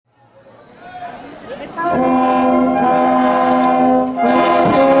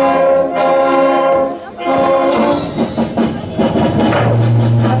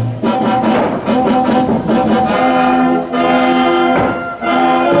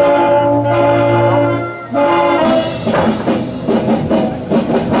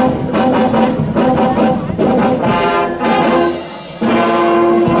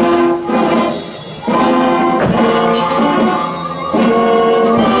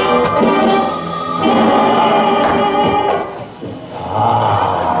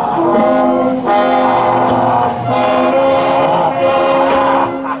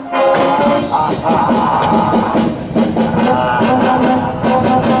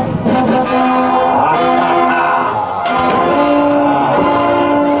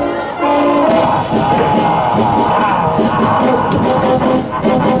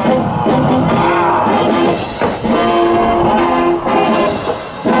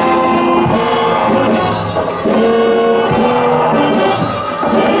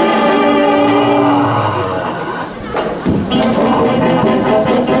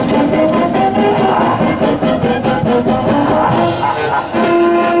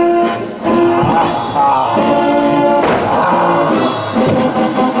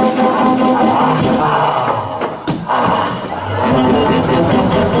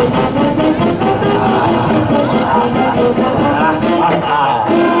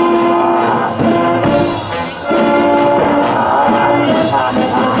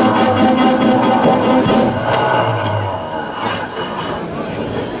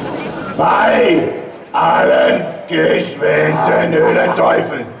geschwänten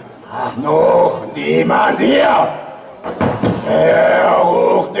Höhlenteufeln. Noch niemand hier.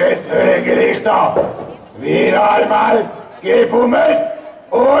 Verruchtes Höhlengelichter. Wieder einmal gebummelt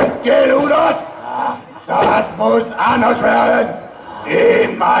und geludert. Das muss anders werden.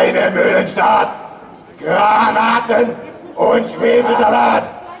 In meinem Höhlenstaat. Granaten und Schwefelsalat.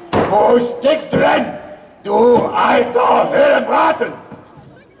 Wo steckst du denn, du alter Höhlenbraten?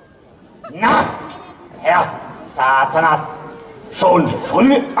 Na, Herr Satanas, schon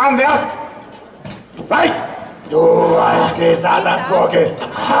früh am Werk? Schweig, du alte Satansgurke,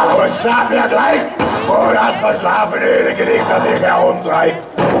 und sag mir gleich, wo das verschlafene Höhlengelichter sich herumtreibt.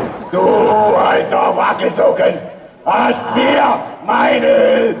 Du alter Wackelsocken, hast mir meine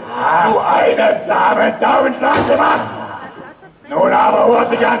Höhle zu einem zahmen Taubenschlag gemacht. Nun aber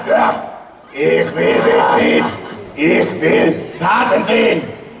hört dich ans Werk. Ich will Betrieb, ich will Taten sehen.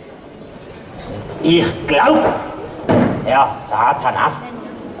 Ich glaube, Herr Satanas,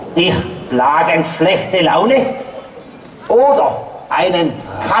 dich plagen schlechte Laune oder einen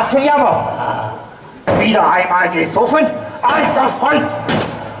Katzenjammer. Wieder einmal gesoffen, alter Freund.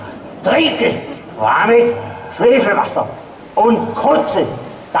 Trinke warmes Schwefelwasser und kotze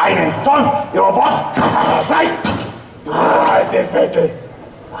deinen Zorn über Bord. Schweig, du alte Vettel.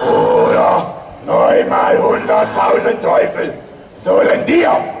 Oder 9 mal 100.000 Teufel sollen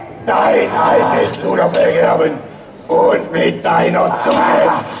dir dein altes Luder vergerben. Und mit deiner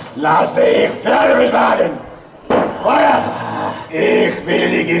Zunge lasse ich Pferde beschlagen. Vorwärts! Ich will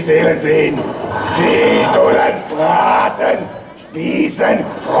die Gesellen sehen. Sie sollen braten, spießen,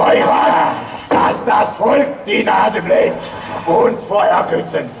 räuchern, dass das Volk die Nase bläht und vor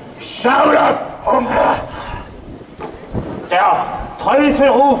Ergötzen schaudert um Bord. Der Teufel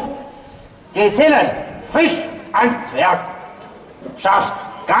ruft, Gesellen, frisch ans Werk. Schafft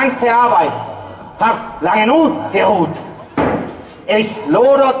ganze Arbeit, habt lange Not geruht. Es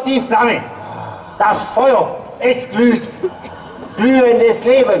lodert die Flamme, das Feuer, es glüht. Glühendes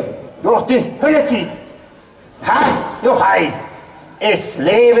Leben durch die Hölle zieht. Ha, Juchai, es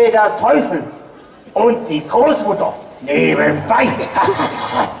lebe der Teufel und die Großmutter nebenbei.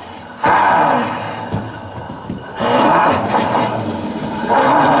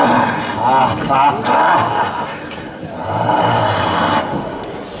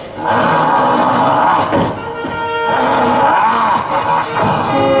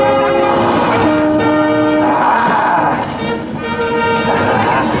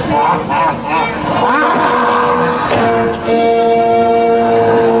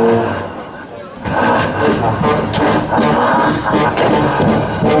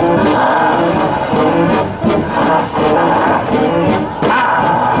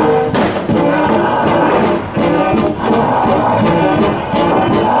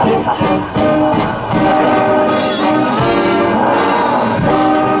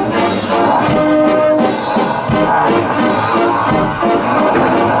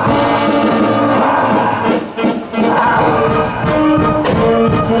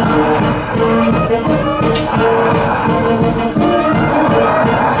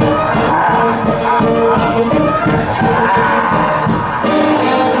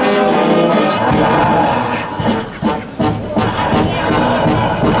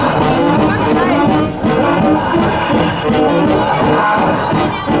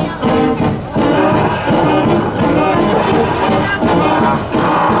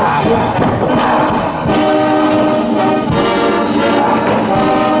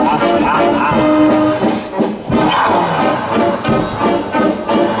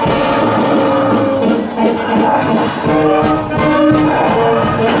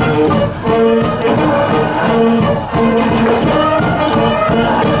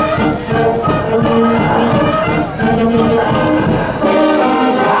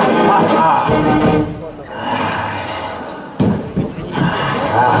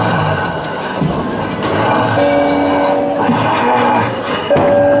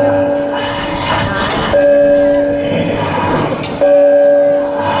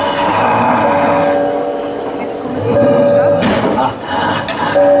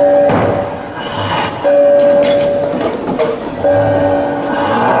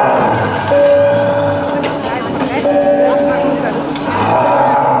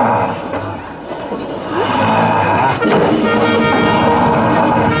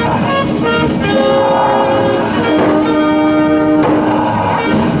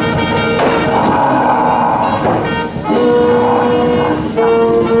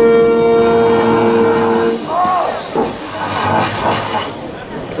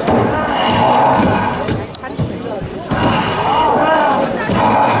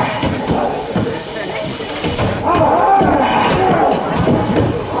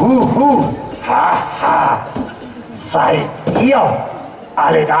 Haha. Seid ihr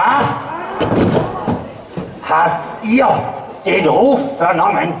alle da? Habt ihr den Ruf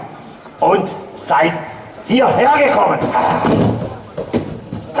vernommen und seid hierher gekommen?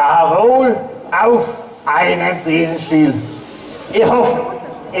 Gar wohl auf einen Besenstiel. Ich hoffe,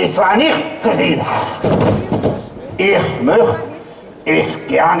 es war nicht zu viel. Ich möchte es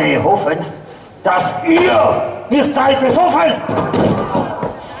gerne hoffen, dass ihr nicht seid besoffen,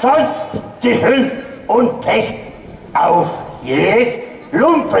 sonst die Hölle und Pest auf jedes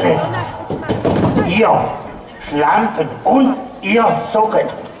Lumpen ist. Ihr Schlampen und ihr Socken,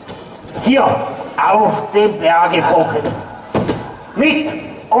 hier auf dem Berge Brocken, mit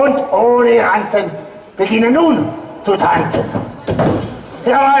und ohne Ranzen, beginnen nun zu tanzen.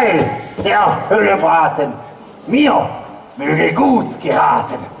 Derweil der Höllenbraten mir möge gut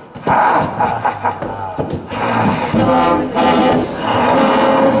geraten.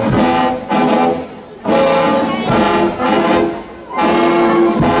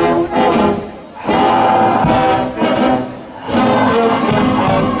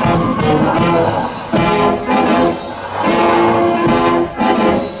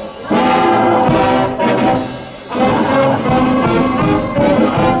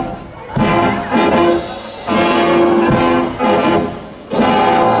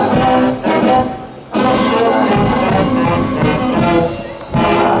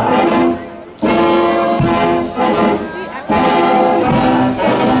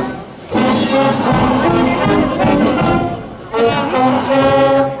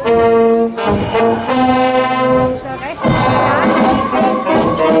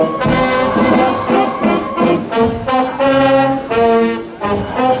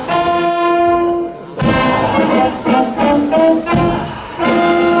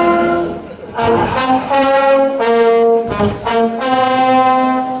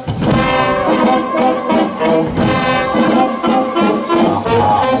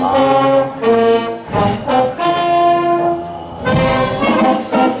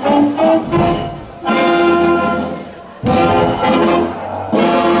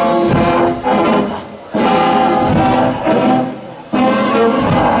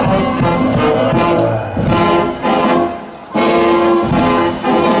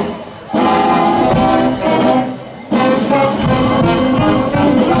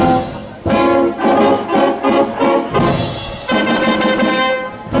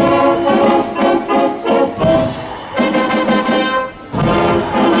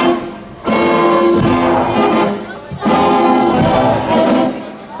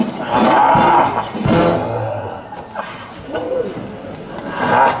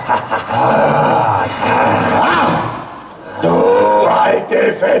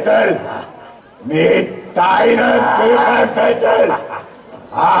 Mit deinem Küchenbettel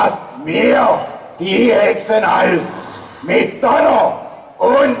hast mir die Hexen all mit Donner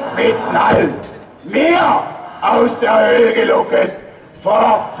und mit Knall mir aus der Hölle gelocket,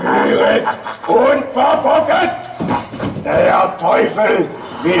 verführet und verbocket. Der Teufel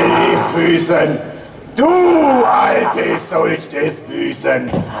will dich grüßen, du Altes sollst es büßen,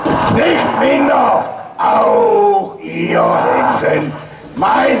 nicht minder, auch ihr Hexen.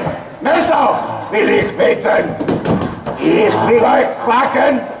 Mein Messer will ich wetzen, ich will euch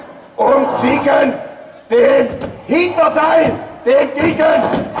zwacken und zwicken, den Hinterteil, den Dicken,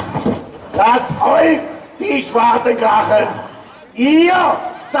 dass euch die Schwarten krachen, ihr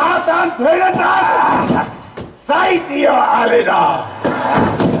Satans Höllendrachen, seid ihr alle da?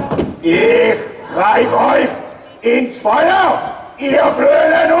 Ich treib euch ins Feuer, ihr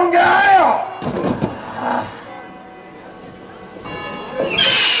blöden Ungeheuer!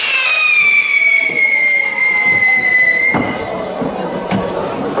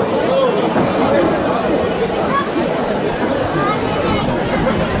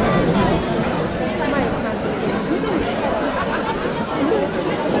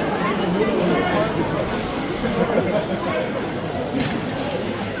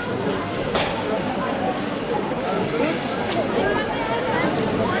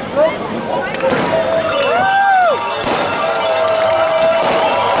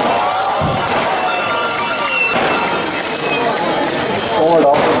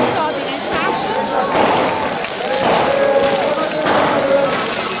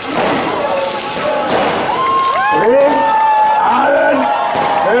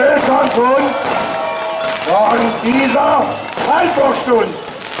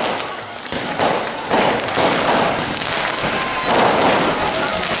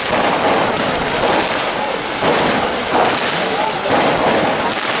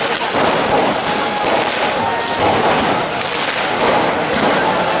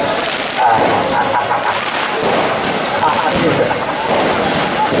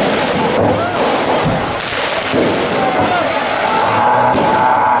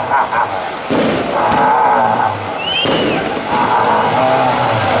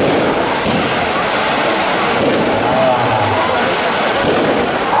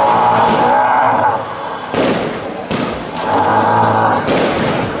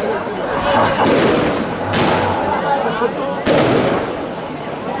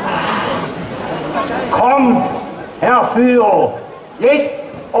 Komm, Herr Führer, jetzt,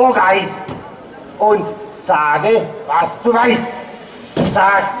 o Geist, und sage, was du weißt.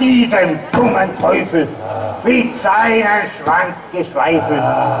 Sag diesem dummen Teufel mit seinem Schwanzgeschweifel,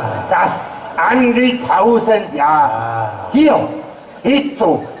 dass an die 1000 Jahre hier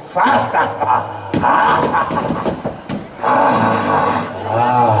Hitzo Fasnacht war.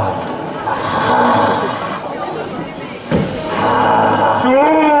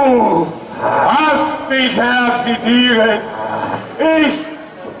 Du hast mich herzitiert. Ich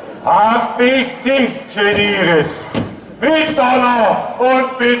hab mich nicht geniert. Mit Donner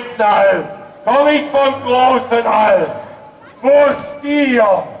und mit Knall komm ich vom großen All. Muss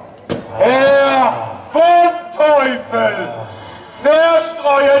dir, Herr vom Teufel,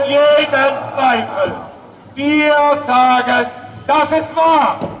 zerstreuen jeden Zweifel. Dir sagen, dass es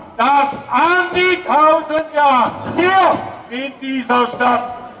wahr, dass an die 1000 Jahre hier in dieser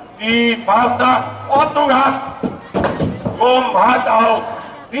Stadt die Fasnacht Ordnung hat. Drum hat auch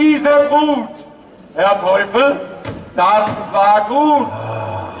diese Brut, Herr Teufel, das war gut,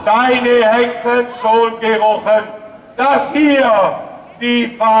 deine Hexen schon gerochen, dass hier die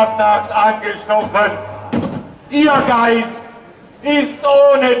Fasnacht angestochen. Ihr Geist ist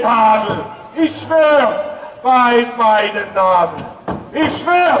ohne Tadel, ich schwör's bei meinen Namen. Ich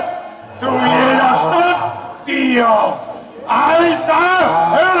schwör's zu jeder Stunde dir,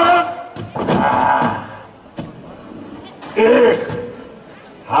 alter Hölle! Ich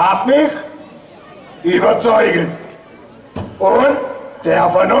hab mich überzeugend und der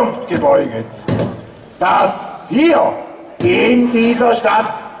Vernunft gebeuget, dass hier in dieser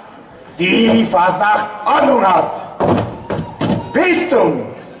Stadt die Fasnacht Ordnung hat. Bis zum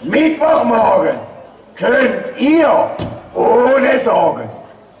Mittwochmorgen könnt ihr ohne Sorgen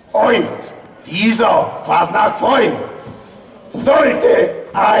euch dieser Fasnacht freuen. Sollte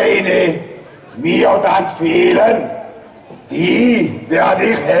eine mir dann fehlen, die werd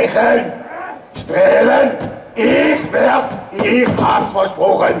ich hecheln, strählen, ich hab's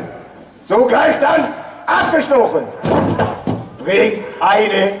versprochen, sogleich dann abgestochen. Bringt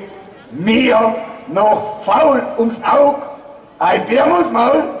eine mir noch faul ums Aug, ein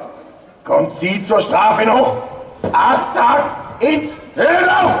Birmusmaul, kommt sie zur Strafe noch 8 Tage ins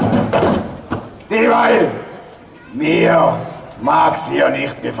Höhlau. Dieweil, mir mag's hier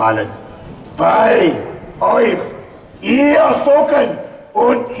nicht gefallen, bei euch, ihr Socken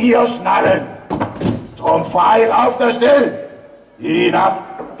und ihr Schnallen, drum fahr ich auf der Stelle hinab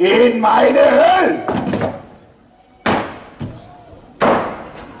in meine Hölle.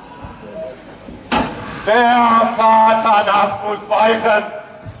 Der Satanas muss weichen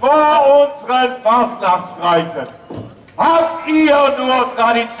vor unseren Fasnachtsstreichen. Habt ihr nur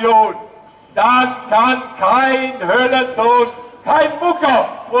Tradition, dann kann kein Höllensohn, kein Mucker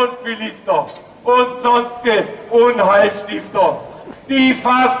und Philister und sonstige Unheilstifter die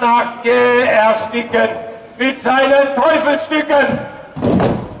Fasnacht ersticken mit seinen Teufelstücken.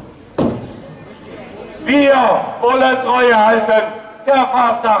 Wir wollen Treue halten der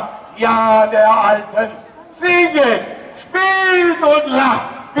Fasnacht, ja der Alten. Singet, spielt und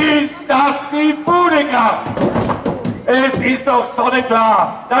lacht, bis das die Bude kracht. Es ist doch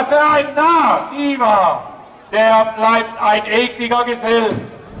sonnenklar, dass wer ein Narr nie war, der bleibt ein ekliger Gesell.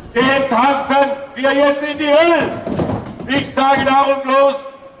 Den tanzen wir jetzt in die Hölle. Ich sage darum bloß,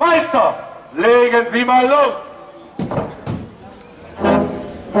 Meister, legen Sie mal los.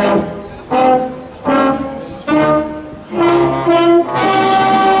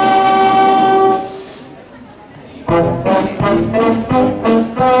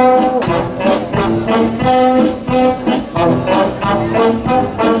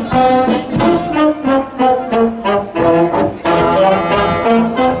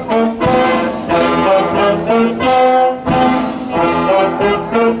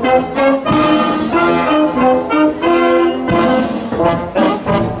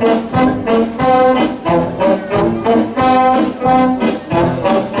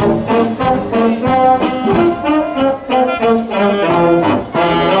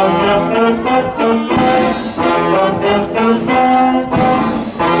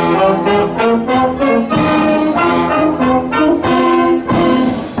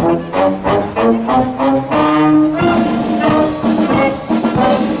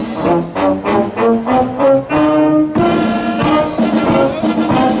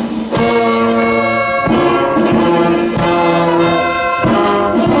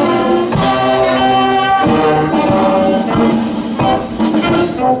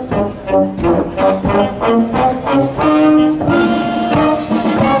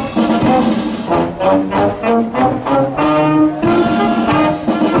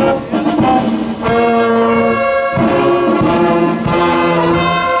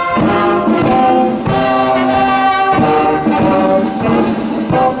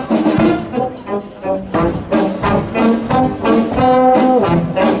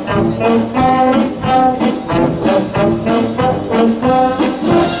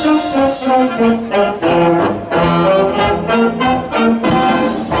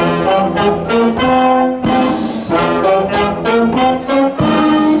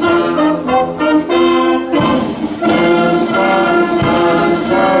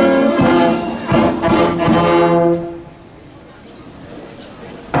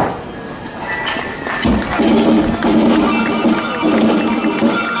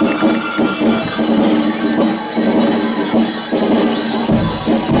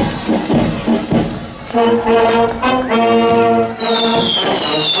 Musik